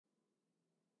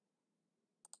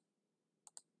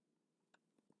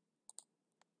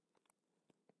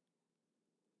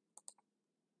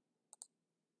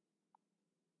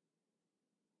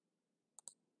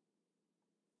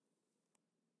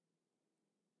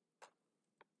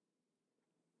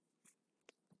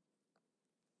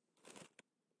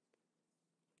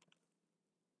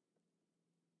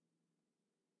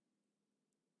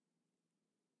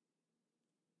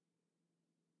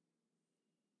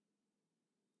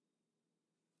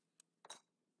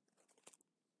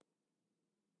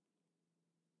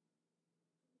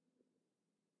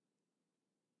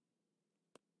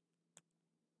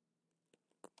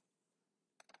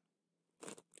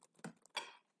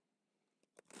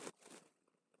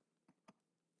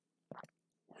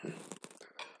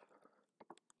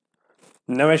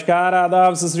नमस्कार,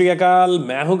 आदाब, सत श्री अकाल।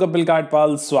 मैं हूं कपिल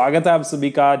काठपाल। स्वागत है आप सभी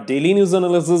का daily news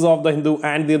analysis of the Hindu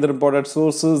and the other important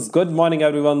sources. Good morning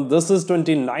everyone, this is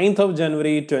 29th of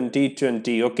January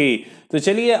 2020। Okay, तो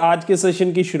चलिए आज के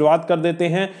सेशन की शुरुआत कर देते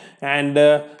हैं एंड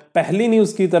पहली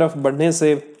न्यूज की तरफ बढ़ने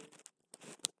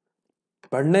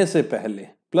से पहले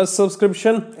plus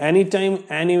subscription any time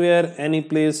anywhere any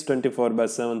place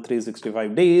 24/7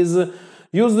 365 days.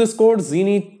 Use this code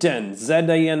ZINI10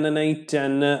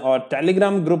 ZINI10 और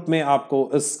टेलीग्राम ग्रुप में आपको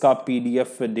इसका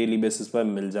PDF डेली बेसिस पर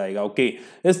मिल जाएगा। ओके,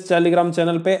 इस टेलीग्राम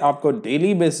चैनल पे आपको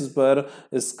डेली बेसिस पर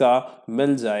इसका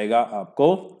मिल जाएगा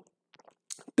आपको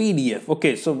PDF।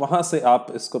 ओके, सो वहां से आप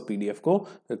इसको PDF को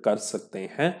कर सकते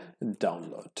हैं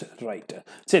डाउनलोड। राइट,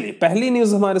 चलिए पहली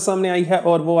न्यूज हमारे सामने आई है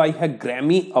और वो आई है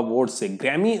ग्रैमी अवार्ड से।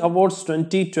 ग्रैमी अवार्ड्स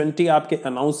 2020 आपके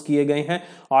अनाउंस किए गए हैं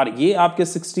और ये आपके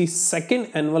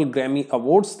 62nd एनुअल ग्रैमी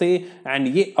अवार्ड्स थे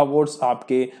एंड ये अवार्ड्स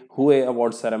आपके हुए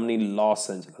अवार्ड सेरेमनी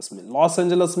लॉस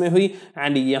एंजलिस में हुई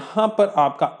एंड यहां पर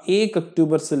आपका 1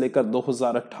 अक्टूबर से लेकर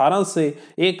 2018 से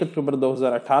 1 अक्टूबर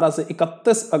 2018 से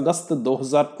 31 अगस्त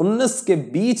 2019 के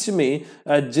बीच में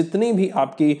जितनी भी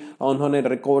आपकी उन्होंने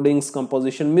रिकॉर्डिंग्स,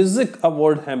 कंपोजिशन, म्यूजिक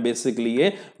अवार्ड हैं, बेसिकली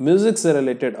ये म्यूजिक से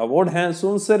रिलेटेड अवार्ड हैं। सो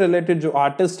उनसे रिलेटेड जो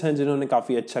आर्टिस्ट हैं जिन्होंने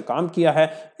काफी अच्छा काम किया है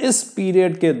इस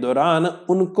पीरियड के दौरान,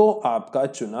 उनको आपका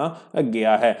चुना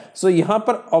गया है। सो यहां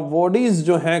पर अवार्डीज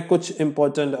जो हैं, कुछ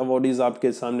इंपॉर्टेंट अवार्डीज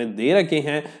आपके सामने दे रखे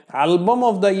हैं। Album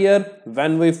of the year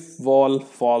when we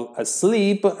fall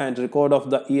asleep and record of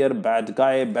the year bad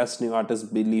guy, best new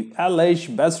artist Billy Eilish,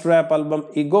 best rap album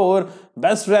Igor,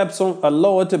 best rap song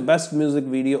allot, best music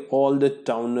video all the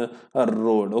town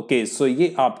road. Okay, सो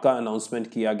ये आपका announcement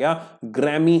किया गया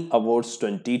Grammy awards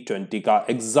 2020 का।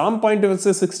 Exam point of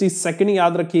से 62nd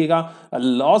याद रखिएगा,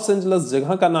 Los Angeles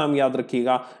जगह का नाम याद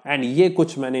रखिएगा एंड ये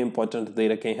कुछ मैंने इंपॉर्टेंट दे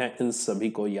रखे हैं, इन सभी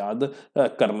को याद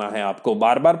करना है आपको।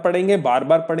 बार बार पढ़ेंगे,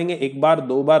 एक बार,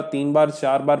 दो बार, तीन बार,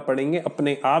 चार बार पढ़ेंगे,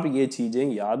 अपने आप ये चीजें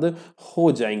याद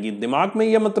हो जाएंगी। दिमाग में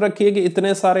ये मत रखिए कि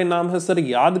इतने सारे नाम है सर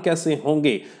याद कैसे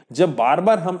होंगे। जब बार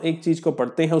बार हम एक चीज को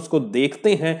पढ़ते हैं, उसको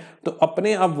देखते हैं, तो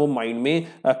अपने आप वो माइंड में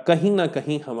कहीं ना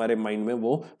कहीं हमारे माइंड में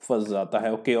वो फंस जाता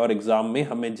है। ओके, और एग्जाम में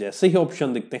हमें जैसे ही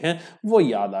ऑप्शन दिखते हैं वो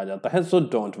याद आ जाता है। So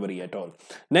don't worry at all.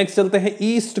 Next चलते हैं,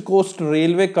 east coast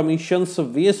railway commissions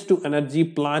waste to energy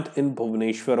plant in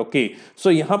Bhubaneswar. Okay,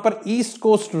 सो यहां पर ईस्ट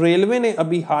कोस्ट रेलवे ने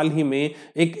अभी हाल ही में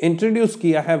एक इंट्रोड्यूस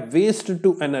किया है waste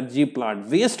to energy plant.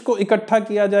 Waste को इकट्ठा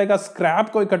किया जाएगा, स्क्रैप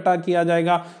को इकट्ठा किया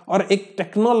जाएगा और एक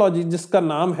टेक्नोलॉजी जिसका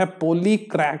नाम है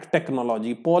पॉलीक्रैक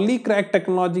टेक्नोलॉजी। पॉलीक्रैक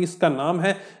टेक्नोलॉजी इसका नाम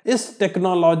है। इस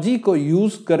टेक्नोलॉजी को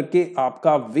यूज करके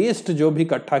आपका वेस्ट जो भी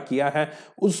इकट्ठा किया है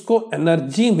उसको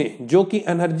एनर्जी में, जो कि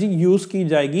एनर्जी यूज की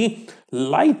जाएगी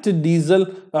लाइट डीजल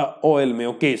ऑयल में।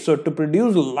 Okay, so to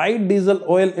produce light diesel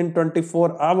oil in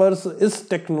 24 hours, इस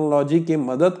टेक्नोलॉजी की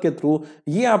मदद के थ्रू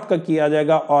ये आपका किया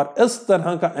जाएगा और इस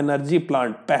तरह का एनर्जी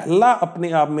प्लांट, पहला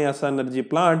अपने आप में ऐसा एनर्जी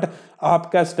प्लांट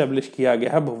आपका एस्टेब्लिश किया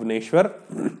गया है भुवनेश्वर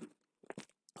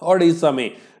ओडिशा में।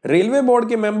 रेलवे बोर्ड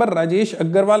के मेंबर राजेश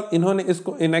अग्रवाल, इन्होंने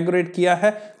इसको इनॉग्रेट किया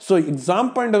है। सो एग्जाम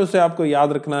पॉइंट ऑफ से आपको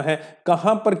याद रखना है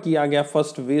कहां पर किया गया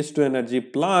first waste to energy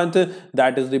plant,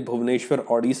 that is the Bhubaneswar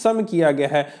Odisha में किया गया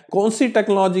है। कौन सी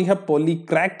टेक्नोलॉजी है?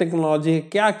 पॉलीक्रैक टेक्नोलॉजी है।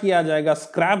 क्या किया जाएगा?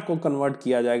 स्क्रैप को कन्वर्ट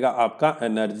किया जाएगा आपका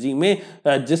एनर्जी में,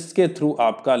 जिसके थ्रू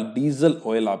आपका डीजल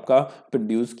ऑयल आपका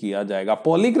प्रोड्यूस किया जाएगा।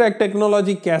 पॉलीक्रैक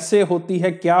टेक्नोलॉजी कैसे होती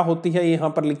है, क्या होती है, यहां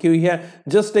पर लिखी हुई है।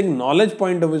 जस्ट एक नॉलेज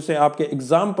पॉइंट ऑफ से, आपके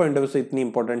एग्जाम पॉइंट ऑफ से इतनी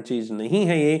इंपॉर्टेंट चीज नहीं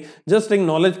है ये, जस्ट एक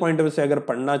नॉलेज पॉइंट ऑफ से अगर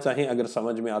पढ़ना चाहें, अगर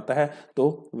समझ में आता है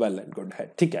तो वेल एंड गुड है।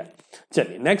 ठीक है,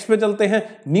 चलिए नेक्स्ट पे चलते हैं।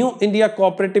 New India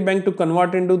cooperative bank to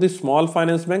convert into the small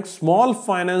finance bank. Small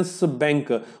finance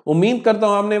bank, उम्मीद करता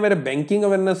हूं आपने मेरे बैंकिंग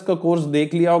अवेयरनेस का कोर्स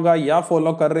देख लिया होगा या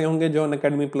फॉलो कर रहे होंगे जो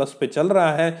अनअकैडमी प्लस पे चल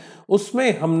रहा है।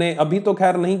 उसमें हमने अभी तो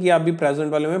खैर नहीं किया अभी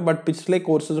प्रेजेंट वाले में, बट पिछले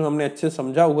कोर्सेज में हमने अच्छे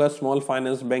समझा हुआ है स्मॉल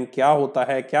फाइनेंस बैंक क्या होता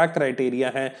है, क्या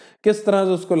क्राइटेरिया है, किस तरह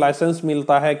से उसको लाइसेंस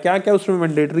मिलता है, क्या क्या उसमें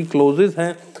मैंडेटरी क्लोजेस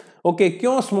हैं। ओके,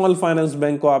 क्यों स्मॉल फाइनेंस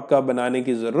बैंक को आपका बनाने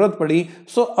की जरूरत पड़ी।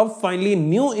 सो अब finally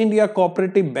new India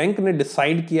cooperative bank ने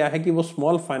डिसाइड किया है कि वो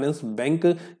स्मॉल फाइनेंस बैंक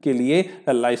के लिए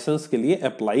लाइसेंस के लिए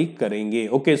अप्लाई करेंगे।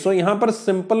 ओके, सो यहां पर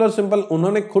सिंपल और सिंपल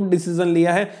उन्होंने खुद डिसीजन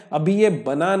लिया है, अभी ये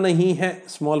बना नहीं है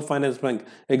स्मॉल फाइनेंस बैंक।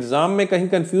 एग्जाम में कहीं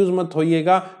कंफ्यूज मत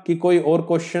होइएगा कि कोई और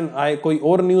क्वेश्चन आए, कोई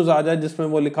और न्यूज आ जाए जिसमें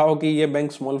वो लिखा हो कि ये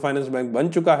बैंक स्मॉल फाइनेंस बैंक बन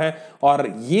चुका है और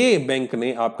ये बैंक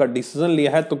ने आपका डिसीजन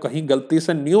लिया है, तो कहीं गलती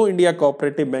से न्यू इंडिया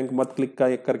कोऑपरेटिव बैंक मत क्लिक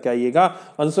करके आइएगा,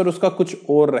 आंसर उसका कुछ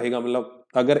और रहेगा। मतलब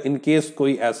अगर इन केस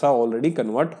कोई ऐसा ऑलरेडी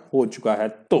कन्वर्ट हो चुका है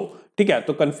तो ठीक है,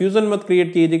 तो कंफ्यूजन मत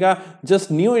क्रिएट कीजिएगा।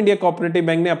 Just new India cooperative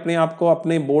bank ने अपने आप को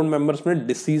अपने बोर्ड मेंबर्स में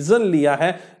डिसीजन लिया है,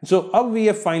 जो अब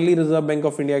ये finally reserve bank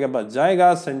of India के पास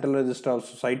जाएगा, सेंट्रल रजिस्टर ऑफ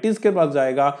सोसाइटीज के पास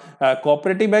जाएगा।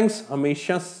 कोऑपरेटिव बैंक्स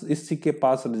हमेशा इसी के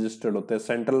पास रजिस्टर्ड होते हैं,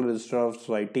 सेंट्रल रजिस्टर ऑफ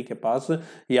सोसाइटी के पास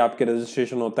ये आपके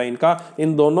रजिस्ट्रेशन होता है इनका।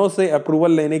 इन दोनों से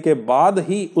अप्रूवल लेने के बाद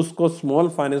ही उसको स्मॉल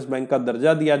फाइनेंस बैंक का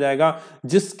दर्जा दिया जाएगा,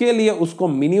 जिसके लिए उसको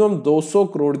मिनिमम 200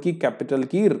 करोड़ की कैपिटल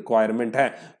की रिक्वायरमेंट है।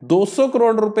 200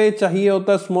 करोड़ रुपए चाहिए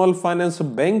होता है स्मॉल फाइनेंस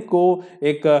बैंक को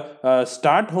एक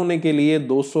स्टार्ट होने के लिए।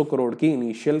 200 करोड़ की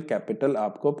इनिशियल कैपिटल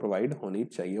आपको प्रोवाइड होनी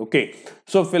चाहिए। ओके,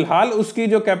 सो फिलहाल उसकी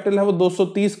जो कैपिटल है वो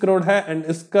 230 करोड़ है एंड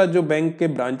इसका जो बैंक के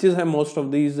ब्रांचेस है most of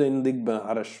these in the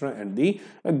Maharashtra and the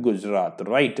Gujarat,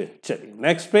 right. चलिए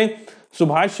नेक्स्ट पे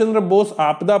सुभाष चंद्र बोस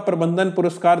आपदा प्रबंधन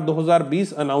पुरस्कार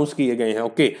 2020 अनाउंस किए गए हैं।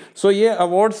 ओके, सो ये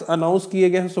अवार्ड्स अनाउंस किए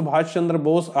गए हैं, सुभाष चंद्र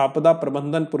बोस आपदा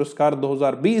प्रबंधन पुरस्कार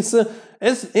 2020।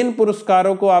 इन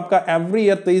पुरस्कारों को आपका एवरी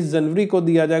ईयर 23 जनवरी को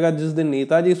दिया जाएगा, जिस दिन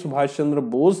नेताजी सुभाष चंद्र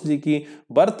बोस जी की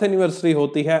बर्थ एनिवर्सरी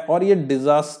होती है। और ये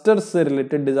डिजास्टर से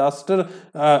रिलेटेड, डिजास्टर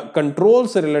कंट्रोल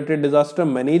से रिलेटेड, डिजास्टर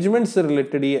मैनेजमेंट से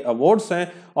रिलेटेड ये अवार्ड्स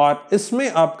हैं। और इसमें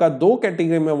आपका 2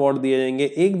 कैटेगरी में अवार्ड दिए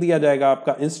जाएंगे, एक दिया जाएगा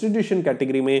आपका इंस्टीट्यूशन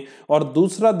कैटेगरी में और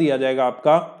दूसरा दिया जाएगा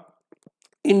आपका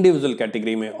इंडिविजुअल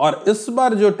कैटेगरी में। और इस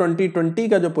बार जो 2020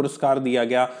 का जो पुरस्कार दिया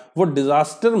गया वो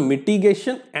disaster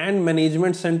mitigation and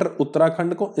management centre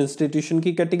Uttarakhand को इंस्टीट्यूशन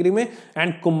की कैटेगरी में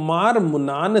एंड कुमार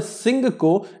मुनान सिंह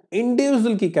को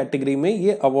इंडिविजुअल की कैटेगरी में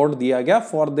ये अवार्ड दिया गया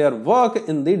for their work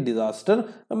in the disaster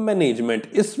management.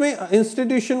 इसमें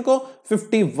इंस्टीट्यूशन को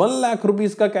 51 लाख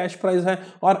रुपीस का कैश प्राइज है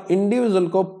और इंडिविजुअल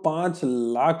को 5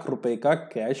 लाख रुपए का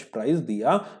कैश प्राइज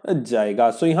दिया जाएगा।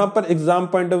 सो यहां पर एग्जाम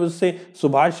पॉइंट ऑफ व्यू से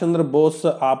सुभाष चंद्र बोस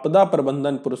आपदा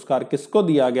प्रबंधन पुरस्कार किसको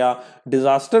दिया गया?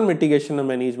 Disaster mitigation and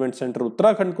management centre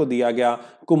Uttarakhand को दिया गया।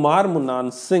 कुमार मुनान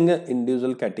सिंह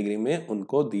इंडिविजुअल कैटेगरी में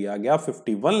उनको दिया गया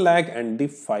 51 lakh and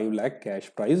 5 lakh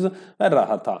cash prize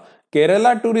रहा था।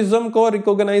 केरला टूरिज्म को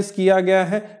रिकॉग्नाइज किया गया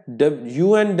है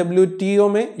यूएनडब्ल्यूटीओ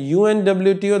में।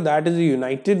 UNWTO that is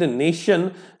United nation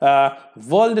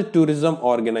world tourism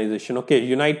organisation. Okay,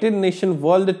 United nation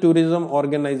world tourism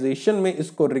organisation में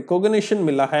इसको रिकॉग्निशन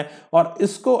मिला है और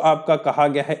इसको आपका कहा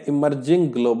गया है emerging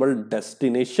global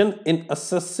destination in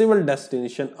accessible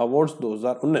destination awards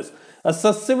 2019।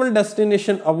 Accessible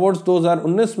destination awards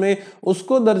 2019 में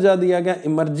उसको दर्जा दिया गया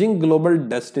इमर्जिंग ग्लोबल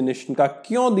डेस्टिनेशन का।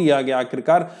 क्यों दिया गया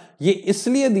आखिरकार? ये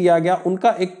इसलिए दिया गया, उनका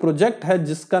एक प्रोजेक्ट है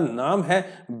जिसका नाम है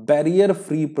बैरियर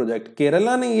फ्री प्रोजेक्ट।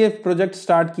 केरला ने ये प्रोजेक्ट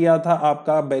स्टार्ट किया था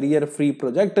आपका बैरियर फ्री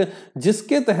प्रोजेक्ट,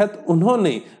 जिसके तहत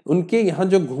उन्होंने उनके यहाँ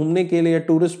जो घूमने के लिए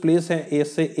टूरिस्ट प्लेस है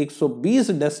ऐसे 120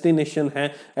 डेस्टिनेशन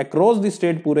है अक्रॉस द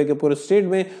स्टेट, पूरे के पूरे स्टेट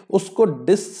में, उसको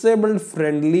डिसेबल्ड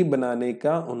फ्रेंडली बनाने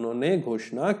का उन्होंने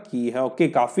घोषणा की है। ओके,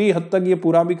 काफी हद तक ये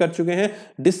पूरा भी कर चुके हैं।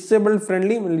 डिसेबल्ड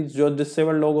फ्रेंडली जो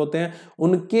डिसेबल्ड लोग होते हैं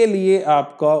उनके लिए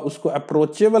आपका उसको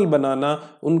अप्रोचेबल बनाना,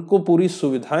 उनको पूरी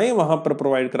सुविधाएं वहां पर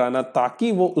प्रोवाइड कराना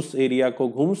ताकि वो उस एरिया को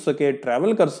घूम सके,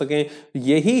 ट्रैवल कर सके।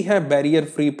 यही है बैरियर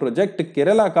फ्री प्रोजेक्ट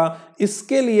केरला का।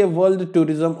 इसके लिए world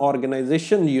tourism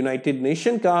organisation United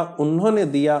nation का उन्होंने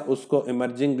दिया उसको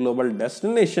इमर्जिंग ग्लोबल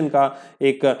डेस्टिनेशन का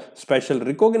एक स्पेशल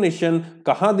रिकॉग्निशन।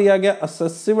 कहां दिया गया?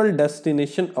 Accessible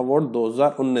destination award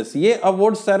 2019। ये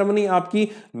अवार्ड सेरेमनी आपकी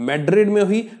मैड्रिड में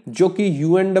हुई, जो कि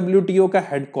यूएनडब्ल्यूटीओ का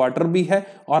हेडक्वार्टर भी है।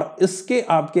 और इसके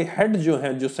आपके हेड जो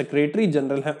है, जो सेक्रेटरी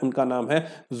जनरल है, उनका नाम है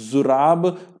जुराब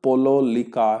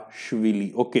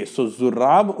पोलोलिकाश्विली। ओके, सो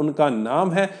जुराब उनका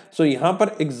नाम है। सो यहां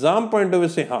पर एग्जाम पॉइंट ऑफ व्यू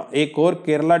से हाँ, एक और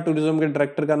केरला टूरिज्म के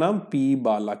डायरेक्टर का नाम पी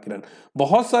बालाकिरण।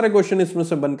 बहुत सारे क्वेश्चन इसमें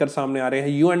से बनकर सामने आ रहे हैं।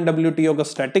 यूएनडब्ल्यूटीओ का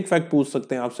स्टैटिक फैक्ट पूछ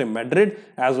सकते हैं आपसे, Madrid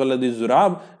as well as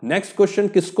जुराब। Next question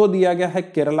किसको दिया गया है?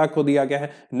 केरला को दिया गया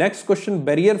है। Next question,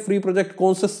 barrier free project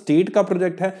कौन से स्टेट का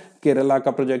प्रोजेक्ट है? केरला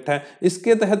का प्रोजेक्ट है।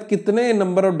 इसके तहत कितने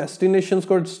नंबर ऑफ डेस्टिनेशंस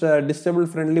को डिसेबल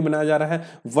फ्रेंडली बनाया जा रहा है?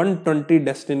 120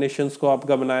 डेस्टिनेशंस को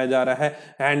आपका बनाया जा रहा है।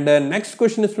 एंड नेक्स्ट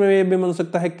क्वेश्चन इसमें ये भी बन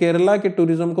सकता है, केरला के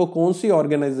टूरिज्म को कौन सी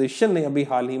ऑर्गेनाइजेशन ने अभी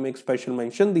हाल ही में एक स्पेशल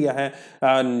मेंशन दिया है?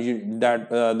 That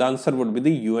the answer would be the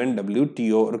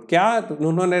UNWTO. और क्या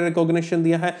उन्होंने रिकॉग्निशन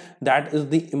दिया है? That is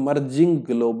the emerging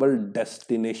global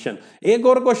destination. एक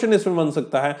और क्वेश्चन इसमें बन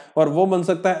सकता है और वो बन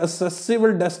सकता है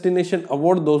एक्सेसिबल डेस्टिनेशन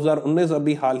अवार्ड 2019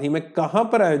 अभी हाल ही में कहां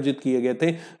पर आयोजित किए गए थे?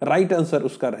 राइट आंसर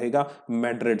उसका रहेगा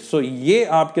मैड्रिड। सो ये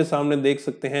आपके सामने देख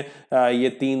सकते हैं, ये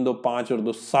 3, 2, 5 और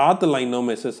 2 7 लाइनों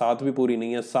में से, 7 भी पूरी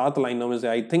नहीं है, 7 लाइनों में से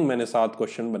आई थिंक मैंने 7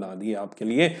 क्वेश्चन बना दिए आपके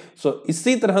लिए। सो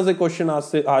इसी तरह से क्वेश्चन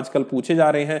आजकल पूछे जा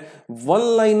रहे हैं।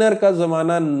 वन लाइनर का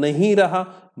जमाना नहीं रहा,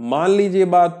 मान लीजिए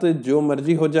बात जो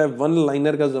मर्जी हो जाए, वन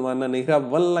लाइनर का जमाना नहीं रहा।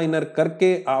 वन लाइनर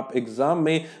करके आप एग्जाम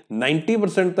में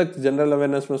 90% तक जनरल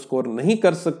अवेयरनेस में स्कोर नहीं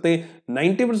कर सकते।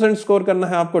 90% स्कोर करना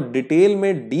है आपको डिटेल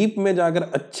में, डीप में जाकर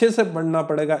अच्छे से पढ़ना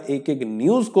पड़ेगा एक एक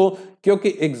न्यूज को,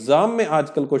 क्योंकि एग्जाम में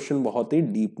आजकल क्वेश्चन बहुत ही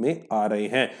डीप में आ रहे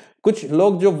हैं। कुछ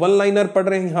लोग जो वन लाइनर पढ़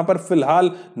रहे हैं यहां पर फिलहाल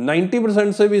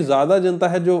 90% से भी ज्यादा जनता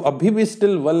है जो अभी भी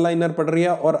स्टिल वन लाइनर पढ़ रही है,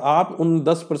 और आप उन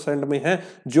 10% में हैं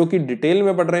जो कि डिटेल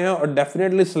में पढ़ रहे हैं, और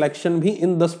डेफिनेटली सिलेक्शन भी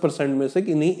इन 10% में से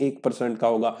किन्हीं 1% का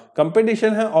होगा।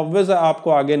 कंपटीशन है, ऑब्वियस है,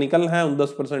 आपको आगे निकलना है, उन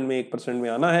 10% में 1% में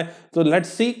आना है। तो लेट्स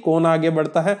सी कौन आगे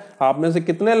बढ़ता है। आप में से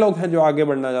कितने लोग हैं जो आगे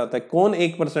बढ़ना चाहता है, कौन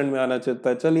 1% में आना चाहता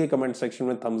है? चलिए कमेंट सेक्शन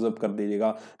में थम्स अप कर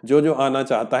दीजिएगा। जो जो आना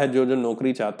चाहता है, जो जो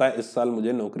नौकरी चाहता है इस साल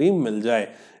मुझे नौकरी मिल जाए।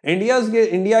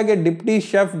 इंडिया के deputy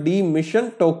chef D mission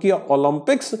Tokyo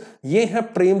Olympics, ये है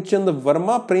प्रेमचंद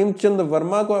वर्मा। प्रेमचंद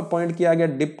वर्मा को अपॉइंट किया गया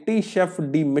deputy chef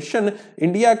D mission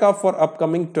India का फॉर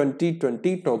अपकमिंग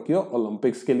 2020 टोक्यो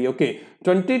ओलंपिक्स के लिए। ओके,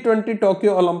 2020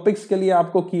 टोक्यो ओलंपिक्स के लिए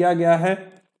आपको किया गया है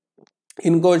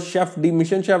इनको chef D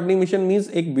mission. Chef D mission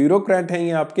means एक ब्यूरोक्रेट है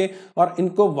ये आपके, और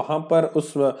इनको वहां पर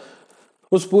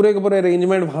उस पूरे के पूरे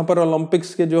अरेंजमेंट वहां पर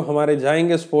ओलंपिक्स के जो हमारे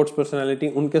जाएंगे स्पोर्ट्स पर्सनालिटी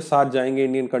उनके साथ जाएंगे,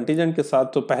 इंडियन कंटीजेंट के साथ।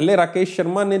 तो पहले राकेश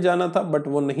शर्मा ने जाना था बट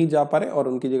वो नहीं जा पा रहे, और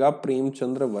उनकी जगह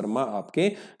प्रेमचंद्र वर्मा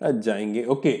आपके जाएंगे।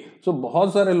 ओके, सो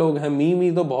बहुत सारे लोग हैं,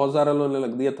 मीमी तो बहुत सारे लोगों ने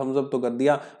लग दिया, थम्स अप तो कर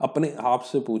दिया। अपने आप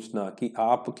से पूछना कि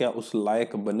आप क्या उस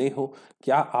लायक बने हो,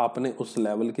 क्या आपने उस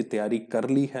लेवल की तैयारी कर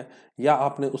ली है, या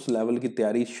आपने उस लेवल की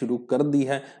तैयारी शुरू कर दी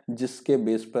है जिसके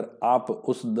बेस पर आप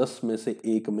उस 10 में से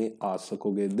 1 में आ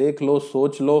सकोगे। देख लो,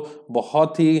 सोच लो,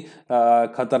 बहुत ही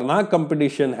खतरनाक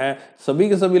कंपटीशन है। सभी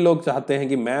के सभी लोग चाहते हैं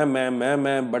कि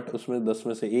मैं, बट उसमें 10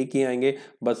 में से 1 ही आएंगे।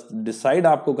 बस डिसाइड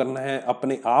आपको करना है,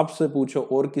 अपने आप से पूछो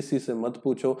और किसी से मत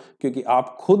पूछो, क्योंकि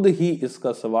आप खुद ही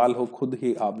इसका सवाल हो, खुद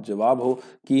ही आप जवाब हो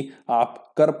कि आप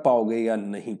कर पाओगे या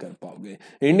नहीं कर पाओगे।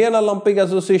 इंडियन ओलंपिक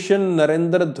एसोसिएशन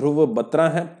नरेंद्र ध्रुव बत्रा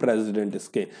है प्रेसिडेंट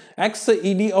इसके। X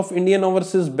ED of Indian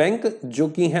overseas bank जो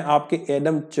कि हैं आपके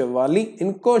एडम चवाली,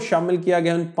 इनको शामिल किया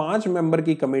गया 5 मेंबर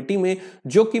की कमेटी में,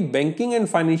 जो कि बैंकिंग एंड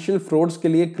फाइनेंशियल फ्रॉड्स के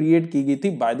लिए क्रिएट की गई थी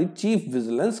by the chief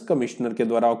vigilance commissioner के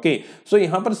द्वारा। ओके, सो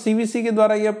यहां पर सीवीसी के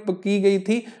द्वारा यह की गई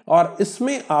थी, और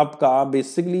इसमें आपका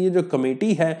बेसिकली ये जो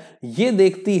कमेटी है ये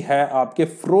देखती है आपके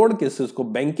फ्रॉड केसेस को।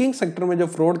 बैंकिंग सेक्टर में जो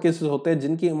फ्रॉड केसेस होते हैं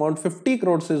जिनकी अमाउंट 50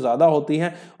 करोड़ से ज्यादा होती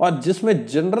है, और जिसमें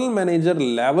जनरल मैनेजर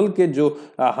लेवल के जो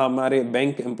हमारे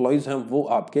बैंक एम्प्लॉइज हैं वो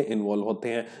आपके इन्वॉल्व होते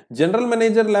हैं। जनरल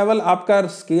मैनेजर लेवल आपका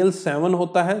स्केल 7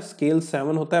 होता है, स्केल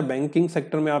 7 होता है। बैंकिंग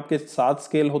सेक्टर में आपके 7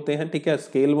 स्केल होते हैं, ठीक है।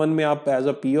 स्केल 1 में आप एज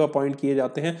अ पीओ अपॉइंट किए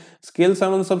जाते हैं, स्केल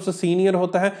 7 सबसे सीनियर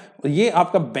होता है। ये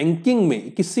आपका बैंकिंग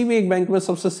में किसी भी एक बैंक में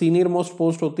सबसे सीनियर मोस्ट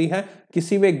पोस्ट होती है,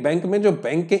 किसी भी एक बैंक में जो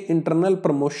बैंक के इंटरनल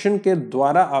प्रमोशन के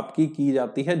द्वारा आपकी की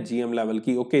जाती है जीएम लेवल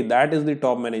की। Okay, that is the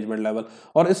top management level.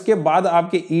 और इसके बाद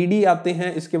आपके ईडी आते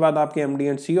हैं, इसके बाद आपके एमडी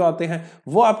एंड सीईओ आते हैं,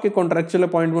 वो आपके कॉन्ट्रेक्चुअल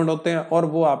अपॉइंटमेंट होते हैं, और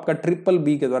वो आपका ट्रिपल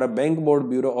बी के द्वारा, बैंक बोर्ड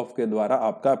ब्यूरो ऑफ के द्वारा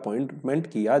आपका अपॉइंटमेंट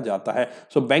किया जाता है।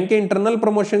 सो बैंक के इंटरनल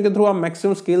प्रमोशन के थ्रू आप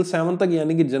मैक्सिमम स्केल 7 तक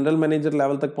यानी कि जनरल मैनेजर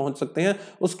लेवल तक पहुंच सकते हैं।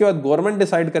 उसके बाद गवर्नमेंट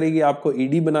डिसाइड करेगी आपको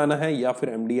ईडी बनाना है या फिर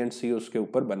एमडी एंड सीईओ उसके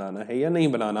ऊपर बनाना है या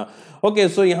नहीं बनाना। ओके,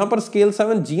 सो यहां पर स्केल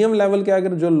 7 जीएम लेवल के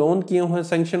अगर जो लोन किए हुए हैं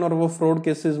सैंक्शन और वो फ्रॉड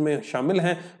केसेस में शामिल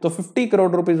हैं तो 50 करोड़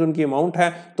रुपीस उनकी अमाउंट है।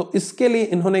 तो इसके लिए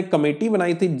इन्होंने एक कमेटी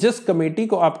बनाई थी, जिस कमेटी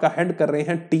को आपका हेड कर रहे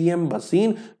हैं टीएम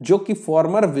भसीन, जो कि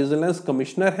फॉर्मर विजिलेंस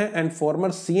कमिश्नर हैं एंड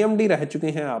फॉर्मर सीएमडी रह चुके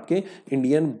हैं आपके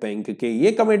इंडियन बैंक के।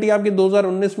 ये कमेटी आपकी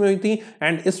 2019 में हुई थी,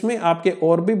 एंड इसमें आपके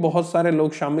और भी बहुत सारे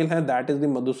लोग शामिल हैं, that is the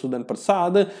Madhusudan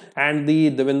Prasad and the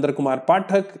Devendra Kumar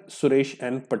Pathak, Suresh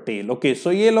N Patel. Okay,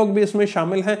 सो ये लोग भी इसमें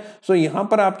शामिल हैं। सो यहां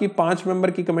पर आपकी 5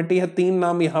 मेंबर की कमेटी है, 3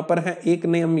 नाम यहां पर है, एक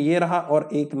नाम ये रहा और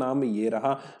एक नाम ये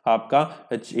रहा आपका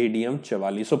एडीएम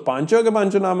चवाली। सो पांचों के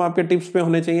पांचों नाम आपके टिप्स पे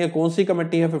होने चाहिए। कौन सी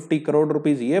कमेटी है 50 करोड़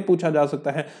रुपीस, ये पूछा जा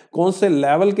सकता है। कौन से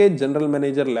लेवल के जनरल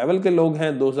मैनेजर लेवल के लोग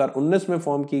हैं, 2019 में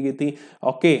फॉर्म की गई थी।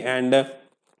 ओके, एंड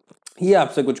ये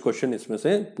आपसे कुछ क्वेश्चन इसमें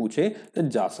से पूछे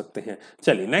जा सकते हैं।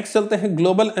 चलिए नेक्स्ट चलते हैं।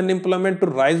 Global unemployment to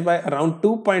rise by around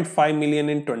 2.5 million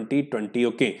in 2020।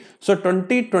 Okay, so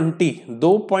 2020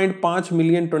 2.5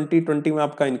 million 2020 में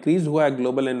आपका इंक्रीज हुआ है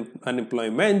global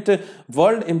unemployment.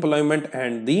 World employment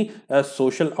and the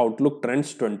social outlook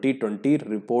trends 2020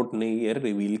 report ने ये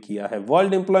रिवील किया है।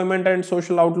 World employment and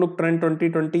social outlook trend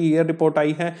 2020 ये रिपोर्ट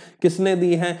आई है, किसने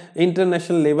दी है?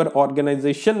 इंटरनेशनल लेबर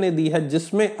ऑर्गेनाइजेशन ने दी है,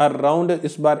 जिसमें अराउंड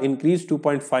इस बार इंक्रीज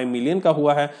 2.5 मिलियन का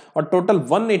हुआ है, और टोटल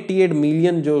 188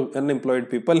 मिलियन जो अनएम्प्लॉयड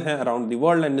पीपल हैं अराउंड द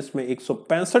वर्ल्ड, एंड इसमें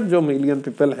 165 जो मिलियन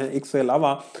पीपल हैं, इसके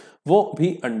अलावा वो भी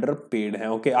अंडर पेड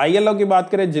है। ओके, ILO की बात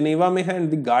करें जिनेवा में है, एंड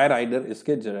द गाय राइडर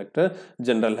इसके डायरेक्टर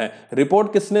जनरल है।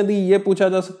 रिपोर्ट किसने दी ये पूछा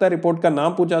जा सकता है, रिपोर्ट का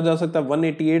नाम पूछा जा सकता है,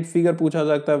 188 फिगर पूछा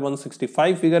जा सकता है,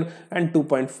 165 फिगर एंड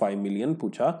 2.5 मिलियन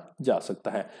पूछा जा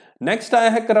सकता है। नेक्स्ट आया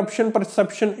है करप्शन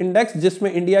परसेप्शन इंडेक्स,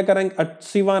 जिसमें इंडिया का रैंक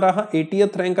 80वां रहा,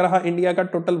 80th रैंक रहा इंडिया का।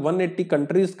 टोटल 180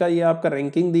 कंट्रीज का ये आपका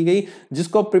रैंकिंग दी गई,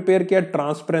 जिसको प्रिपेयर किया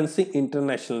ट्रांसपेरेंसी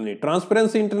इंटरनेशनल ने।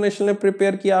 ट्रांसपेरेंसी इंटरनेशनल ने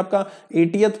प्रिपेयर किया, आपका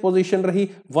 80th पोजीशन रही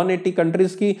 180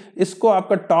 कंट्रीज की। इसको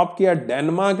आपका टॉप किया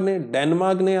डेनमार्क ने।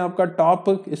 डेनमार्क ने आपका टॉप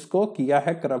इसको किया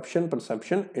है करप्शन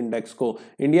परसेप्शन इंडेक्स को।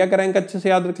 इंडिया का रैंक अच्छे से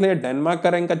याद रख लिया, डेनमार्क का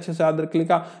रैंक अच्छे से याद रख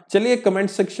लिया। चलिए कमेंट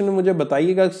सेक्शन में मुझे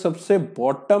बताइएगा सबसे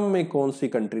बॉटम में कौन सी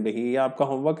कंट्री रही है। ये आपका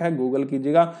होमवर्क है, गूगल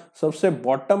कीजिएगा, सबसे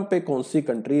बॉटम पे कौन सी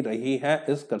कंट्री रही है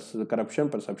इस करप्शन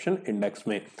परसेप्शन इंडेक्स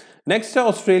में। नेक्स्ट है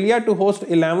Australia to host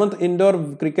 11th indoor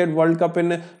cricket world cup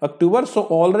in October. So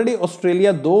already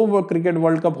Australia 2 cricket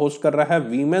world cup host कर रहा है,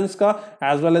 वीमेंस का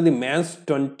as well as the mains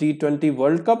 2020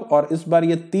 world cup, और इस बार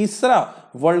ये तीसरा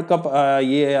वर्ल्ड कप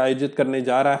ये आयोजित करने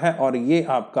जा रहा है, और ये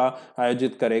आपका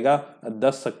आयोजित करेगा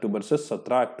 10 अक्टूबर से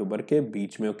 17 अक्टूबर के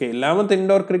बीच में। Okay, 11th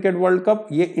indoor cricket world cup,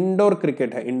 ये इंडोर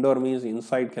क्रिकेट है, इंडोर मींस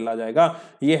इनसाइड खेला जाएगा।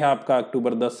 ये है आपका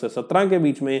अक्टूबर 10 से 17 के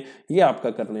बीच में, ये आपका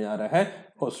करने जा रहा है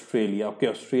ऑस्ट्रेलिया। ओके,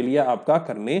 ऑस्ट्रेलिया आपका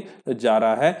करने जा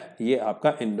रहा है ये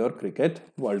आपका इंडोर क्रिकेट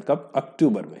वर्ल्ड कप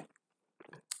अक्टूबर में।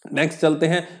 नेक्स्ट चलते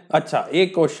हैं। अच्छा,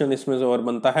 एक क्वेश्चन इसमें से और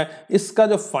बनता है, इसका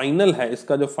जो फाइनल है,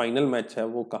 इसका जो फाइनल मैच है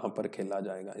वो कहां पर खेला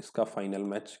जाएगा, इसका फाइनल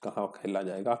मैच कहां खेला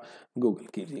जाएगा, गूगल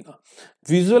कीजिएगा।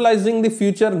 Visualising the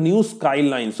future new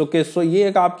skylines. Okay, सो ये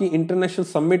एक आपकी इंटरनेशनल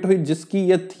समिट हुई जिसकी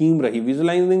ये थीम रही,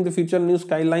 visualising the future new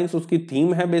skylines उसकी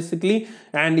थीम है बेसिकली,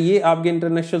 एंड ये आपकी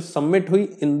इंटरनेशनल समिट हुई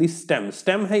इन द स्टेम।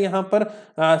 स्टेम है यहाँ पर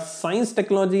science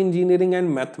technology engineering and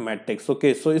mathematics.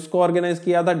 Okay, सो इसको ऑर्गेनाइज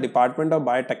किया था डिपार्टमेंट ऑफ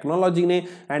बायोटेक्नोलॉजी ने,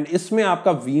 एंड इसमें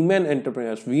आपका वीमेन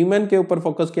एंटरप्रेन्योर्स, वीमेन के ऊपर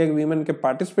फोकस किया गया, वीमेन के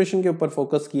पार्टिसिपेशन के ऊपर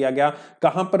फोकस किया गया।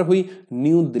 कहां पर हुई,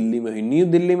 न्यू दिल्ली में हुई। न्यू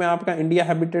दिल्ली में आपका इंडिया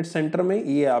हैबिटेट सेंटर में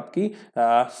ये आपकी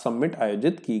समिट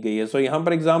आयोजित की गई है। सो यहां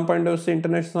पर एग्जाम पॉइंट से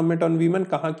इंटरनेशनल समिट ऑन वीमेन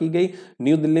कहां की गई,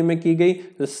 न्यू दिल्ली में की गई।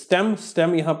 स्टेम,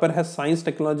 स्टेम यहां पर है science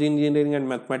technology engineering and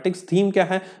mathematics. Theme क्या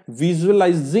है,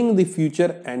 visualising the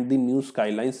future and the new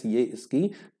skylines, ये इसकी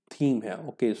थीम है।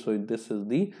 Okay, so this is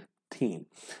the theme,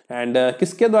 and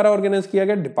किसके द्वारा ऑर्गेनाइज किया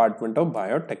गया, डिपार्टमेंट ऑफ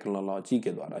बायोटेक्नोलॉजी के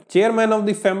द्वारा। चेयरमैन ऑफ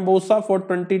द फेम्बोसा फॉर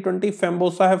 2020,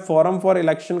 फेम्बोसा है forum for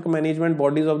election management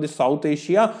bodies of the south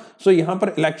Asia. सो यहां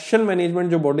पर इलेक्शन मैनेजमेंट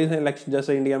जो बॉडीज हैं, इलेक्शन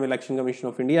जैसे इंडिया में इलेक्शन कमीशन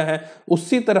ऑफ इंडिया है,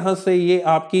 उसी तरह से ये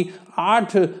आपकी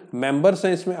 8 मेंबर्स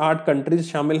हैं, इसमें 8 कंट्रीज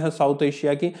शामिल हैं साउथ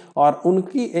एशिया की, और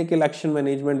उनकी एक इलेक्शन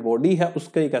मैनेजमेंट बॉडी है,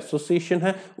 उसका एक एसोसिएशन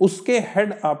है, उसके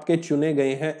हेड आपके चुने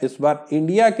गए हैं इस बार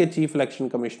इंडिया के chief election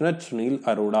commissioner Sunil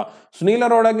Arora. Sunil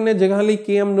Arora ने जगह ली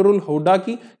के एम नूरुल हुड्डा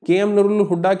की, के एम नूरुल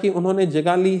हुड्डा की उन्होंने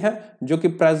जगह ली है, जो कि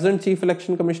प्रेजेंट चीफ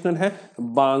इलेक्शन कमिश्नर है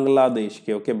बांग्लादेश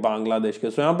के। ओके, बांग्लादेश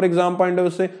के। सो यहां पर एग्जाम पॉइंट है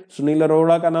उससे सुनील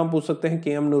अरोड़ा का नाम पूछ सकते हैं,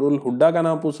 के एम नूरुल हुड्डा का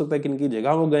नाम पूछ सकते हैं, किनकी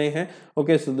जगह वो गए हैं।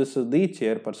 Okay, so this is the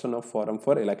chairperson of forum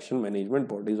for election management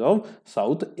bodies of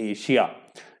south Asia.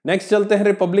 Next चलते हैं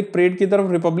रिपब्लिक परेड की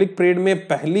तरफ। रिपब्लिक परेड में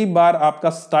पहली बार आपका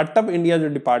स्टार्टअप इंडिया जो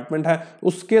डिपार्टमेंट है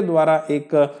उसके द्वारा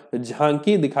एक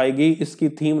झांकी दिखाई गई। इसकी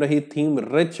थीम रही, theme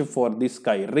rich for the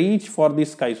sky, reach for the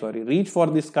sky, sorry reach for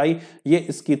the sky, ये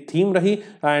इसकी थीम रही।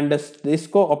 एंड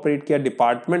इसको ऑपरेट किया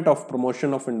department of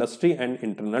promotion of industry and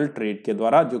internal trade के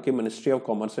द्वारा, जो कि ministry of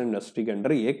commerce and industry के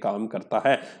अंडर ये काम करता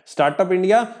है। स्टार्टअप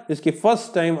इंडिया, इसकी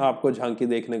फर्स्ट टाइम आपको झांकी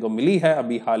देखने को मिली है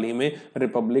अभी हाल ही में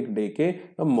रिपब्लिक डे के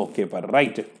मौके पर,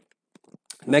 राइट।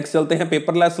 नेक्स्ट चलते हैं,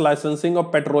 paperless licensing of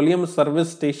petroleum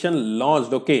service station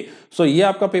launched. Okay, सो ये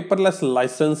आपका paperless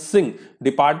licensing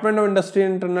department of industry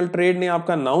and internal trade ने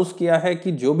आपका अनाउंस किया है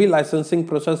कि जो भी लाइसेंसिंग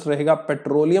प्रोसेस रहेगा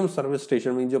पेट्रोलियम सर्विस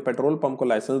स्टेशन में, जो पेट्रोल पंप को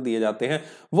लाइसेंस दिए जाते हैं,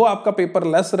 वो आपका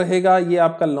पेपरलेस रहेगा। ये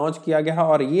आपका लॉन्च किया गया है,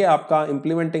 और ये आपका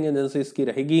इंप्लीमेंटिंग एजेंसी इसकी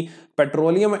रहेगी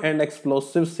petroleum and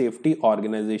explosive safety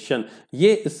organisation,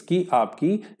 ये इसकी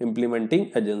आपकी इंप्लीमेंटिंग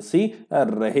एजेंसी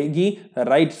रहेगी,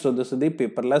 right. So this the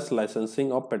paperless licensing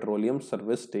of petroleum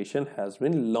service station has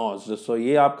been launched. सो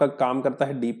ये आपका काम करता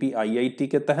है DPIIT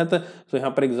के तहत। सो यहाँ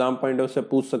पर एग्जाम पॉइंट से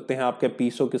पूछ सकते हैं आपके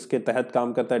पीसो किसके तहत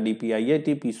काम करता है,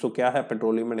 DPIIT। पीसो क्या है,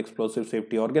 petroleum and explosive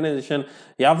safety organisation.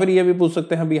 या फिर ये भी पूछ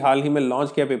सकते हैं अभी हाल ही में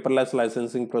लॉन्च किया paperless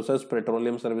licensing process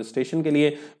petroleum service station के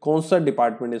लिए, कौन सा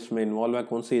डिपार्टमेंट इसमें इन्वॉल्व है,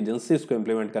 कौन सी एजेंसी इसको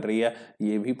इंप्लीमेंट कर रही है,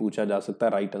 ये भी पूछा जा सकता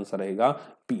है। राइट आंसर रहेगा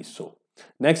पीसो।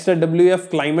 नेक्स्ट है WF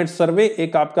क्लाइमेट सर्वे,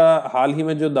 एक आपका हाल ही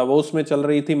में जो दावोस में चल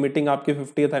रही थी मीटिंग, आपकी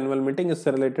 50th एनुअल मीटिंग,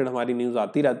 इससे रिलेटेड हमारी न्यूज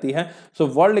आती रहती है। सो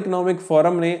वर्ल्ड इकोनॉमिक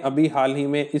फोरम ने अभी हाल ही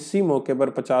में इसी मौके पर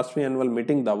 50वीं एनुअल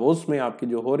मीटिंग दावोस में आपकी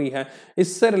जो हो रही है,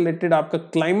 इससे रिलेटेड आपका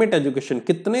क्लाइमेट एजुकेशन,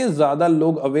 कितने ज्यादा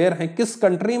लोग अवेयर हैं, किस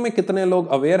कंट्री में कितने लोग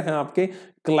अवेयर हैं आपके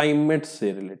क्लाइमेट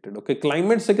से रिलेटेड। ओके,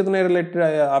 क्लाइमेट से कितने रिलेटेड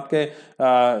आपके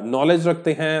नॉलेज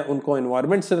रखते हैं, उनको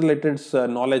एनवायरमेंट से रिलेटेड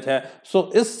नॉलेज है। सो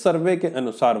इस सर्वे के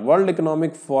अनुसार, वर्ल्ड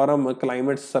इकोनॉमिक फोरम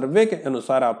क्लाइमेट सर्वे के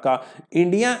अनुसार, आपका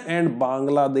इंडिया एंड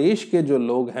बांग्लादेश के जो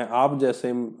लोग हैं, आप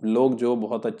जैसे लोग जो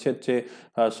बहुत अच्छे अच्छे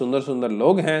सुंदर सुंदर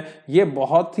लोग हैं, ये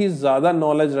बहुत ही ज्यादा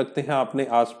नॉलेज रखते हैं अपने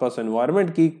आसपास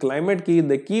एनवायरमेंट की, क्लाइमेट की।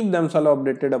 They keep themselves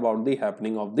updated about the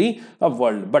happening of the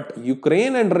world. But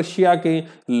Ukraine and Russia के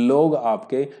लोग आपके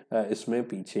इसमें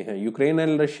पीछे हैं, यूक्रेन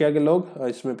एंड रशिया के लोग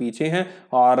इसमें पीछे हैं।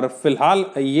 और फिलहाल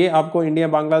ये आपको इंडिया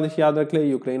बांग्लादेश याद रख ले,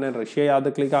 यूक्रेन एंड रशिया याद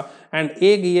रख लेगा। एंड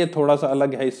एक ये थोड़ा सा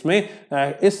अलग है इसमें,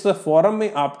 इस फोरम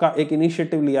में आपका एक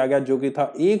इनिशिएटिव लिया गया जो कि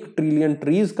था 1 ट्रिलियन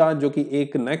ट्रीज का, जो कि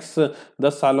एक नेक्स्ट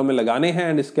 10 सालों में लगाने हैं।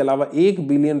 एंड इसके अलावा 1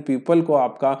 बिलियन पीपल को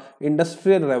आपका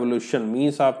इंडस्ट्रियल रेवोल्यूशन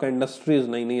मींस आपका इंडस्ट्रीज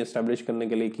नई नई एस्टेब्लिश करने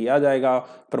के लिए किया जाएगा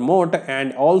प्रमोट।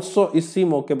 एंड ऑल्सो इसी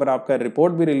मौके पर आपका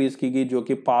रिपोर्ट भी रिलीज की गई जो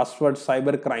कि पासवर्ड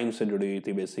साइबर क्राइम से जुड़ी हुई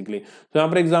थी बेसिकली। तो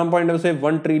यहाँ पर एग्जाम पॉइंट से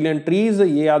 1 ट्रिलियन ट्रीज,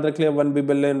 ये याद रख लिया, 1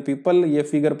 बिलियन पीपल, ये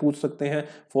फिगर पूछ सकते हैं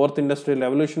 4th इंडस्ट्रियल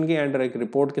रेवोल्यूशन की। एंड एक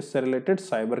रिपोर्ट किससे रिलेटेड,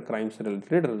 साइबर क्राइम से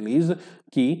रिलेटेड रिलीज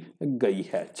की गई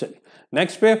है। चलिए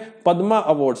नेक्स्ट पे पद्मा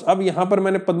अवार्ड्स। अब यहां पर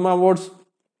मैंने पद्मा अवार्ड्स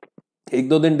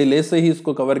 1-2 दिन डिले से ही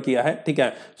इसको कवर किया है, ठीक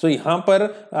है। सो यहां पर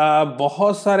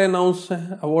बहुत सारे अनाउंस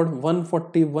हैं अवार्ड,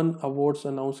 141 अवार्ड्स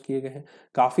अनाउंस किए गए हैं।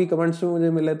 काफी कमेंट्स में मुझे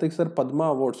मिले थे कि सर पद्मा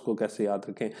अवार्ड्स को कैसे याद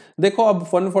रखें। देखो अब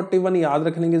 141 याद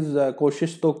रखने की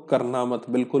कोशिश तो करना मत,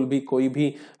 बिल्कुल भी, कोई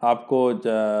भी आपको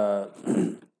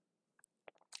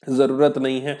जरूरत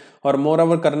नहीं है, और मोर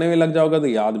ओवर करने में लग जाओगे तो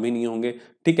याद भी नहीं होंगे,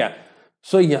 ठीक है।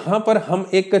 सो यहां पर हम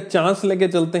एक चांस लेके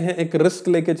चलते हैं, एक रिस्क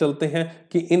लेके चलते हैं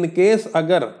कि इन केस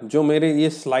अगर जो मेरे ये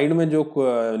स्लाइड में जो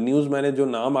न्यूज मैंने जो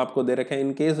नाम आपको दे रखे हैं,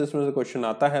 इन केस इसमें से क्वेश्चन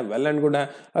आता है, वेल एंड गुड है।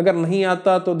 अगर नहीं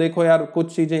आता तो देखो यार,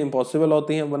 कुछ चीजें इंपॉसिबल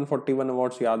होती हैं, 141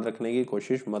 अवार्ड्स याद रखने की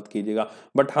कोशिश मत कीजिएगा।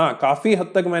 बट हाँ, काफी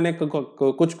हद तक मैंने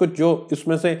कुछ कुछ जो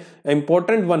इसमें से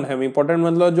इंपॉर्टेंट वन है, इंपॉर्टेंट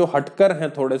मतलब जो हटकर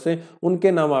हैं थोड़े से,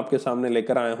 उनके नाम आपके सामने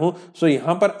लेकर आया हूं। सो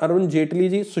यहां पर अरुण जेटली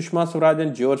जी, सुषमा स्वराज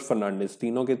एंड जॉर्ज फर्नांडिस,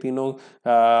 तीनों के तीनों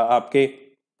आपके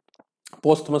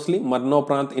पोस्टमसली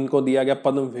मरणोपरांत इनको दिया गया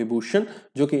पद्म विभूषण,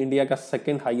 जो कि इंडिया का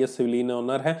 2nd हाईएस्ट सिविलियन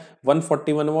ऑनर है।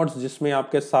 141 अवार्ड्स, जिसमें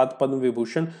आपके 7 पद्म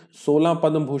विभूषण, 16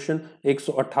 पद्म भूषण,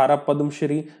 118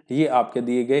 पद्मश्री ये आपके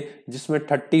दिए गए, जिसमें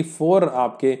 34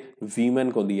 आपके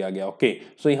वीमेन को दिया गया। ओके,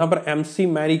 सो यहां पर MC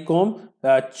मैरी कॉम,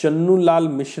 चन्नू लाल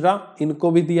मिश्रा, इनको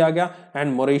भी दिया गया।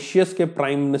 एंड मॉरिशियस के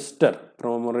प्राइम मिनिस्टर,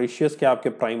 मॉरिशियस के आपके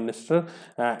प्राइम मिनिस्टर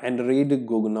एंड्रीड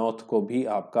गुगनौथ को भी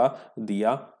आपका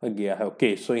दिया गया है।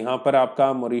 ओके, सो यहां पर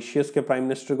आपका मॉरिशियस के प्राइम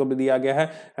मिनिस्टर को भी दिया गया है।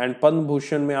 एंड पद्म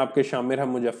भूषण में आपके शामिल है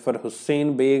Muzaffar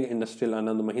Hussain bag, industrial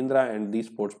Anand Mahindra and the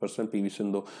sports person PV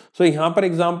Sindhu. सो यहां पर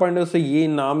एग्जाम पॉइंट से ये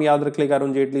नाम याद रख लेगा,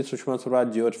 Arun Jaitley, Sushma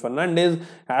Swaraj, George Fernandes,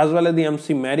 as well as the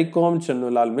MC Mary com, Channu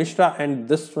Lal Mishra. And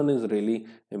this one is really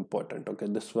important, okay,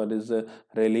 this one is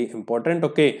really important।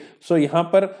 okay, so यहाँ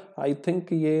पर I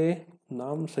think ये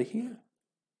नाम सही है,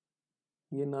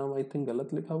 ये नाम I think गलत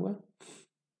लिखा हुआ है।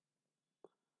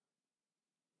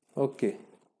 ओके,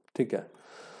 ठीक है,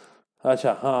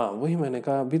 अच्छा हाँ, वही मैंने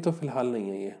कहा, अभी तो फिलहाल नहीं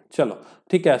है ये, चलो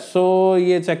ठीक है। सो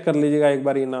ये चेक कर लीजिएगा एक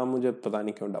बार, ये नाम मुझे पता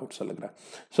नहीं क्यों डाउट सा लग रहा है।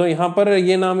 सो यहाँ पर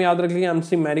ये नाम याद रख लीजिए,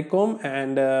 MC Mary com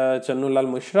and Channu लाल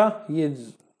मिश्रा, ये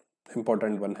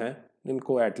इंपॉर्टेंट वन है,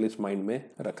 इनको एटलीस्ट माइंड में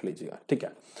रख लीजिएगा, ठीक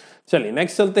है। चलिए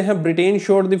नेक्स्ट चलते हैं। Britain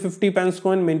showed the 50 pens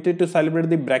coin minted to celebrate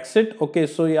the Brexit. Okay,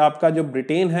 सो ये आपका जो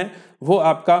ब्रिटेन है वो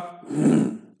आपका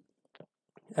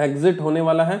एग्जिट होने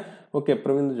वाला है। ओके,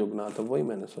 प्रविंद जुगनाथ, तो वही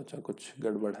मैंने सोचा कुछ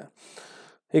गड़बड़ है,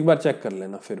 एक बार चेक कर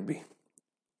लेना फिर भी।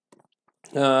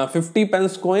 50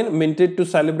 pens coin minted to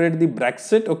celebrate the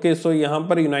Brexit. Okay, सो यहां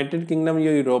पर यूनाइटेड किंगडम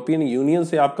या यूरोपियन यूनियन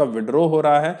से आपका विड्रॉ हो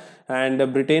रहा है and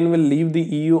Britain will leave the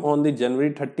EU on the January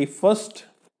 31st।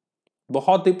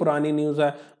 बहुत ही पुरानी न्यूज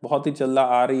है, बहुत ही चल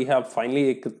आ रही है। अब फाइनली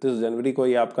 31 जनवरी को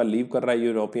ये आपका लीव कर रहा है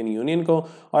यूरोपियन यूनियन को,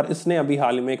 और इसने अभी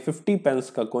हाल में एक 50 पेंस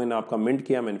का कॉइन आपका मिंट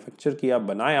किया, मैन्युफैक्चर किया,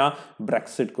 बनाया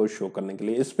ब्रेक्सिट को शो करने के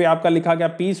लिए। इस पे आपका लिखा गया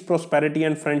piece, prosperity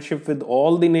and friendship with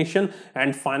all the nation.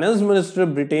 And finance minister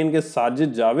Britain के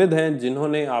साजिद जावेद हैं,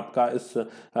 जिन्होंने आपका इस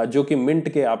जो कि मिंट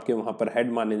के आपके वहां पर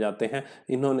हेड माने जाते हैं,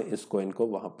 इन्होंने इस कॉइन को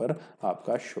वहां पर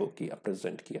आपका शो किया,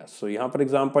 प्रेजेंट किया। सो यहाँ पर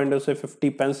एग्जाम पॉइंट से 50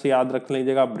 पेंस याद रख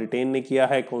लीजिएगा, ब्रिटेन ने किया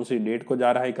है, कौन सी डेट को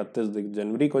जा रहा है, 31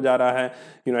 जनवरी को जा रहा है,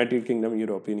 यूनाइटेड किंगडम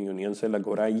यूरोपियन यूनियन से अलग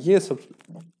हो रहा है। ये सब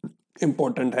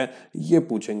इंपॉर्टेंट है, ये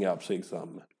पूछेंगे आपसे एग्जाम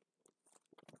में,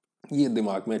 ये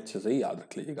दिमाग में अच्छे से याद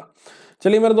रख लीजिएगा।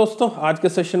 चलिए मेरे दोस्तों, आज के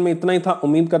सेशन में इतना ही था,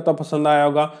 उम्मीद करता हूं पसंद आया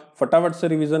होगा। फटाफट से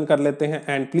रिवीजन कर लेते हैं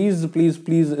एंड प्लीज प्लीज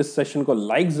प्लीज इस सेशन को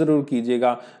लाइक जरूर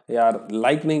कीजिएगा यार।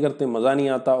 लाइक नहीं करते मजा नहीं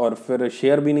आता, और फिर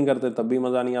शेयर भी नहीं करते तब भी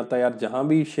मजा नहीं आता यार। जहां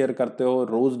भी शेयर करते हो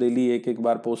रोज डेली एक एक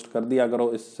बार पोस्ट कर दिया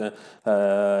करो इस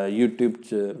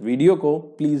यूट्यूब वीडियो को।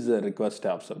 प्लीज रिक्वेस्ट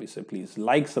है आप सभी से, प्लीज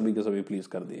लाइक सभी के सभी प्लीज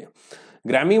कर दिए।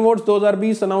 ग्रैमी अवार्ड्स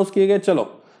 2020 अनाउंस किए गए। चलो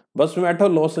बस में बैठो,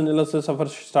 लॉस एंजलस से सफर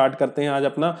स्टार्ट करते हैं आज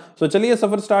अपना। तो चलिए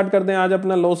सफर स्टार्ट करते हैं आज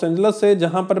अपना लॉस एंजलस से,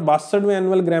 जहां पर 62वें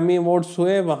एनुअल ग्रैमी अवार्ड्स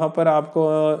हुए। वहां पर आपको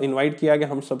इनवाइट किया गया,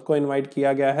 हम सबको इनवाइट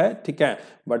किया गया है, ठीक है।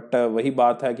 बट वही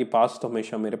बात है कि पास तो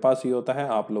हमेशा मेरे पास ही होता है,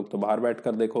 आप लोग तो बाहर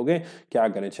बैठकर देखोगे, क्या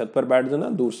करें, छत पर बैठ जाना,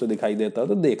 दूर से दिखाई देता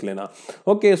तो देख लेना।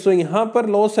 ओके, सो यहाँ पर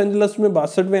लॉस एंजलस में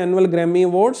 62वें एनुअल ग्रैमी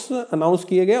अवार्ड्स अनाउंस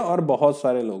किए गए और बहुत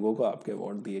सारे लोगों को आपके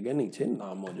अवार्ड दिए गए, नीचे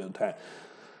नाम मौजूद है।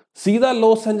 सीधा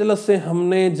लॉस एंजलस से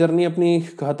हमने जर्नी अपनी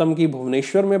खत्म की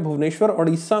भुवनेश्वर में। भुवनेश्वर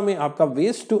उड़ीसा में आपका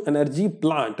waste to energy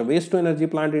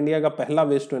plant India का पहला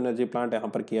वेस्ट टू एनर्जी प्लांट यहां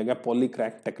पर किया गया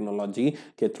पॉलीक्रैक टेक्नोलॉजी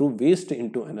के थ्रू, वेस्ट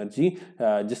इनटू एनर्जी,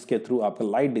 जिसके थ्रू आपका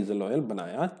लाइट डीजल ऑयल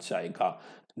बनाया जाएगा।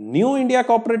 New India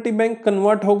cooperative bank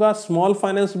convert होगा स्मॉल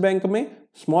फाइनेंस बैंक में।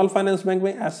 स्मॉल फाइनेंस बैंक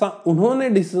में ऐसा उन्होंने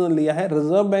डिसीजन लिया है,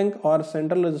 रिजर्व बैंक और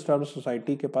सेंट्रल रजिस्ट्रार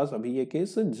सोसाइटी के पास अभी ये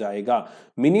केस जाएगा।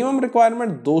 मिनिमम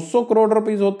रिक्वायरमेंट 200 करोड़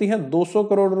रुपीस होती है, 200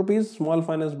 crore rupees small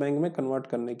finance bank में कन्वर्ट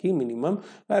करने की मिनिमम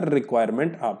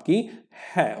रिक्वायरमेंट आपकी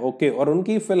है। ओके, और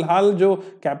उनकी फिलहाल जो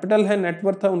कैपिटल है,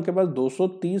 नेटवर्थ है, उनके पास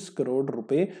 230 करोड़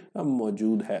रुपए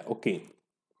मौजूद है। ओके,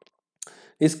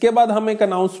 इसके बाद हम एक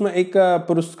अनाउंसमेंट, एक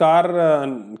पुरस्कार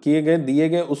दिए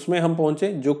गए, उसमें हम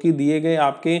पहुंचे, जो कि दिए गए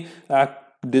आपके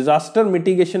disaster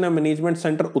mitigation and management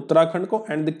centre Uttarakhand को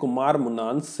एंड द कुमार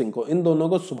मुनान सिंह को, इन दोनों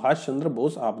को सुभाष चंद्र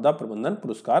बोस आपदा प्रबंधन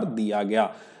पुरस्कार दिया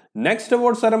गया। नेक्स्ट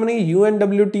अवार्ड सेरेमनी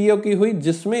यूएनडब्ल्यूटीओ की हुई,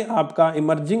 जिसमें आपका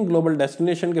इमर्जिंग ग्लोबल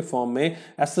डेस्टिनेशन के फॉर्म में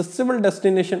एसेसिबल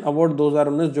डेस्टिनेशन अवार्ड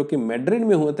 2019 जो कि मैड्रिड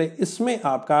में हुए थे, इसमें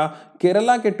आपका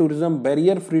केरला के tourism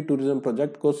barrier free tourism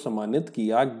project को सम्मानित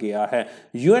किया गया है।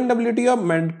 यूएनडब्ल्यूटीओ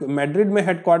मैड्रिड में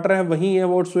हेडक्वार्टर है, वहीं ये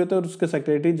अवार्ड्स हुए थे और उसके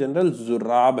सेक्रेटरी जनरल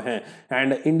जुराब हैं।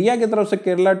 एंड इंडिया की तरफ से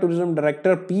केरला टूरिज्म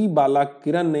डायरेक्टर पी बाला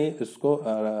किरण ने इसको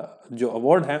जो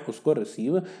अवार्ड है उसको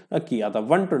रिसीव किया था।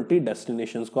 120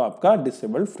 डेस्टिनेशंस को आपका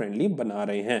डिसेबल्ड फ्रेंडली बना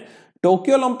रहे हैं।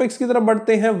 टोक्यो ओलंपिक्स की तरफ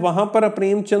बढ़ते हैं, वहां पर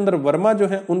प्रेमचंद्र वर्मा जो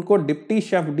है उनको deputy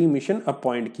chef D mission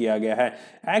appoint किया गया है।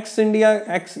 X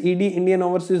ED Indian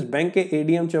overseas bank के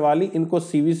एडीएम चवाली, इनको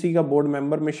सीवीसी का बोर्ड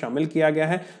मेंबर में शामिल किया गया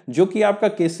है, जो कि आपका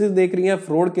केसेस देख रही है,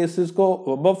 फ्रॉड केसेस को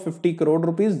above 50 crore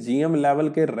rupees GM level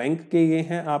के रैंक के ये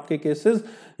हैं आपके केसेस।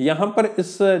 यहां पर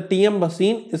इस टीएम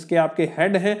भसीन इसके आपके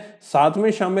हेड हैं, साथ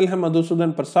में शामिल है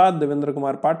मधुसूदन प्रसाद, Devendra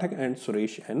Kumar Pathak and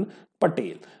Suresh N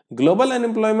Patel. Global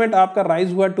unemployment आपका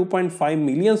राइज हुआ 2.5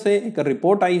 मिलियन से। एक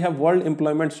रिपोर्ट आई है world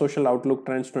employment social outlook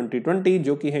trends 2020,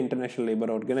 जो कि है इंटरनेशनल लेबर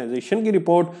ऑर्गेनाइजेशन की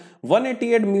रिपोर्ट।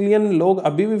 188 मिलियन लोग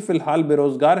अभी भी फिलहाल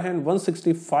बेरोजगार हैं,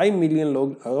 165 मिलियन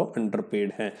लोग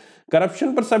अंडरपेड हैं।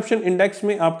 करप्शन परसेप्शन इंडेक्स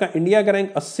में आपका इंडिया का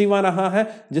रैंक 80वां रहा है,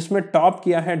 जिसमें टॉप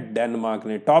किया है डेनमार्क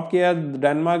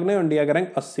ने, और इंडिया का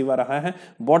रैंक 80वां रहा है।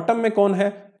 बॉटम में कौन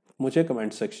है मुझे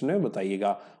कमेंट सेक्शन में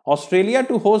बताइएगा। Australia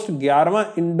to host 11वां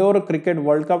indoor cricket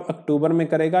world cup अक्टूबर में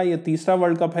करेगा। यह तीसरा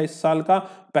वर्ल्ड कप है इस साल का,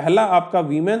 पहला आपका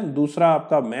वीमेन, दूसरा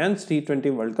आपका mains T20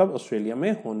 world cup Australia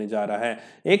में होने जा रहा है।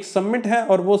 एक समिट है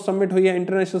और वो समिट हुई है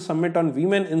international summit on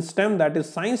women in stem, that is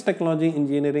science, technology,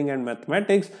 engineering and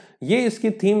mathematics. ये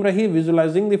इसकी थीम रही,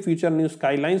 visualising the future new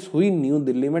skylines, हुई न्यू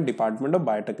दिल्ली में, डिपार्टमेंट ऑफ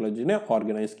बायोटेक्नोलॉजी ने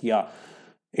ऑर्गेनाइज किया।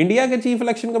 इंडिया के chief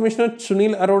election commissioner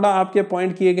Sunil Arora आपके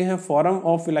अपॉइंट किए गए हैं forum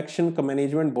of election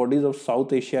management bodies of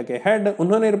south Asia के हेड।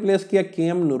 उन्होंने रिप्लेस किया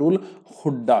केएम नूरुल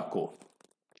हुड्डा को।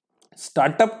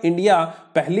 स्टार्टअप इंडिया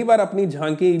पहली बार अपनी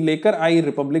झांकी लेकर आई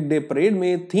रिपब्लिक डे परेड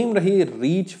में, थीम रही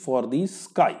reach for the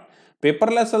sky.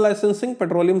 Paperless licensing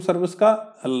petroleum service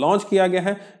का लॉन्च किया गया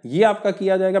है, ये आपका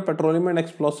किया जाएगा petroleum and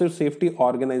explosive safety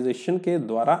organisation के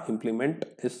द्वारा इंप्लीमेंट,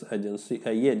 इस एजेंसी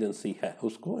ये एजेंसी है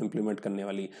उसको इंप्लीमेंट करने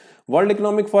वाली। वर्ल्ड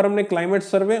इकोनॉमिक फोरम ने क्लाइमेट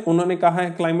सर्वे, उन्होंने कहा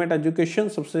है क्लाइमेट एजुकेशन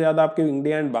सबसे ज्यादा आपके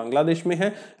इंडिया एंड बांग्लादेश में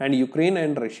है, एंड यूक्रेन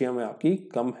एंड रशिया में आपकी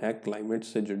कम है क्लाइमेट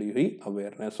से जुड़ी हुई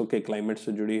अवेयरनेस। ओके, क्लाइमेट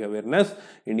से जुड़ी अवेयरनेस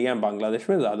इंडिया एंड बांग्लादेश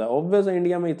में ज्यादा। ऑब्वियस है,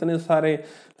 इंडिया में इतने सारे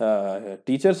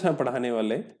टीचर्स हैं पढ़ाने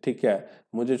वाले, ठीक है,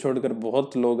 मुझे छोड़कर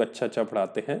बहुत लोग अच्छा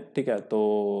पढ़ाते हैं, ठीक है,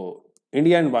 तो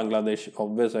इंडिया एंड बांग्लादेश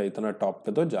ऑब्वियस है, इतना टॉप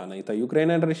पे तो जाना ही था।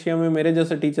 यूक्रेन एंड रशिया में मेरे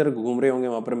जैसे टीचर घूम रहे होंगे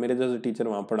वहां पर, मेरे जैसे टीचर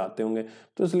वहां पढ़ाते होंगे,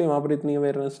 तो इसलिए वहां पर इतनी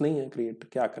अवेयरनेस नहीं है क्रिएट,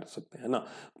 क्या कर सकते हैं ना।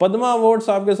 पद्मा अवार्ड्स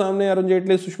आपके सामने, अरुण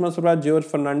जेटली, सुषमा स्वराज, जॉर्ज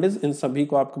फर्नांडिस, इन सभी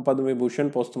को आपको पद्म विभूषण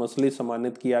पोस्टमसली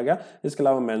सम्मानित किया गया। इसके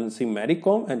अलावा Mansi Mary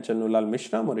com and चन्नूलाल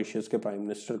Mishra, Mauritius के प्राइम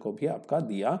मिनिस्टर को भी आपका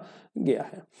दिया गया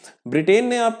है। ब्रिटेन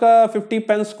ने आपका 50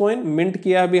 पेंस कॉइन मिंट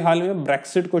किया अभी हाल में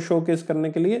ब्रेक्सिट को शोकेस करने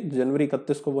के लिए। जनवरी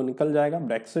 31 को वो निकल जाएगा।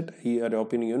 ब्रेक्सिट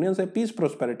यूरोपियन यूनियन से piece,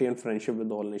 prosperity and friendship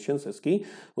with all Nations, इसकी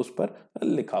उस पर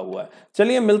लिखा हुआ है।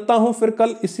 चलिए मिलता हूं फिर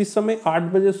कल इसी समय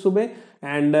 8 बजे सुबह।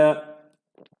 एंड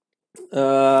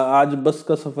आज बस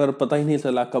का सफर पता ही नहीं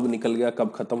चला कब निकल गया,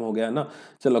 कब खत्म हो गया ना।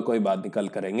 चलो कोई बात नहीं, कल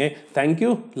करेंगे। थैंक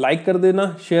यू, लाइक कर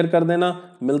देना, शेयर कर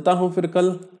देना। मिलता हूं फिर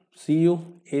कल। सी you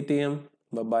 8 AM।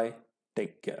 Bye bye,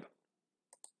 take care.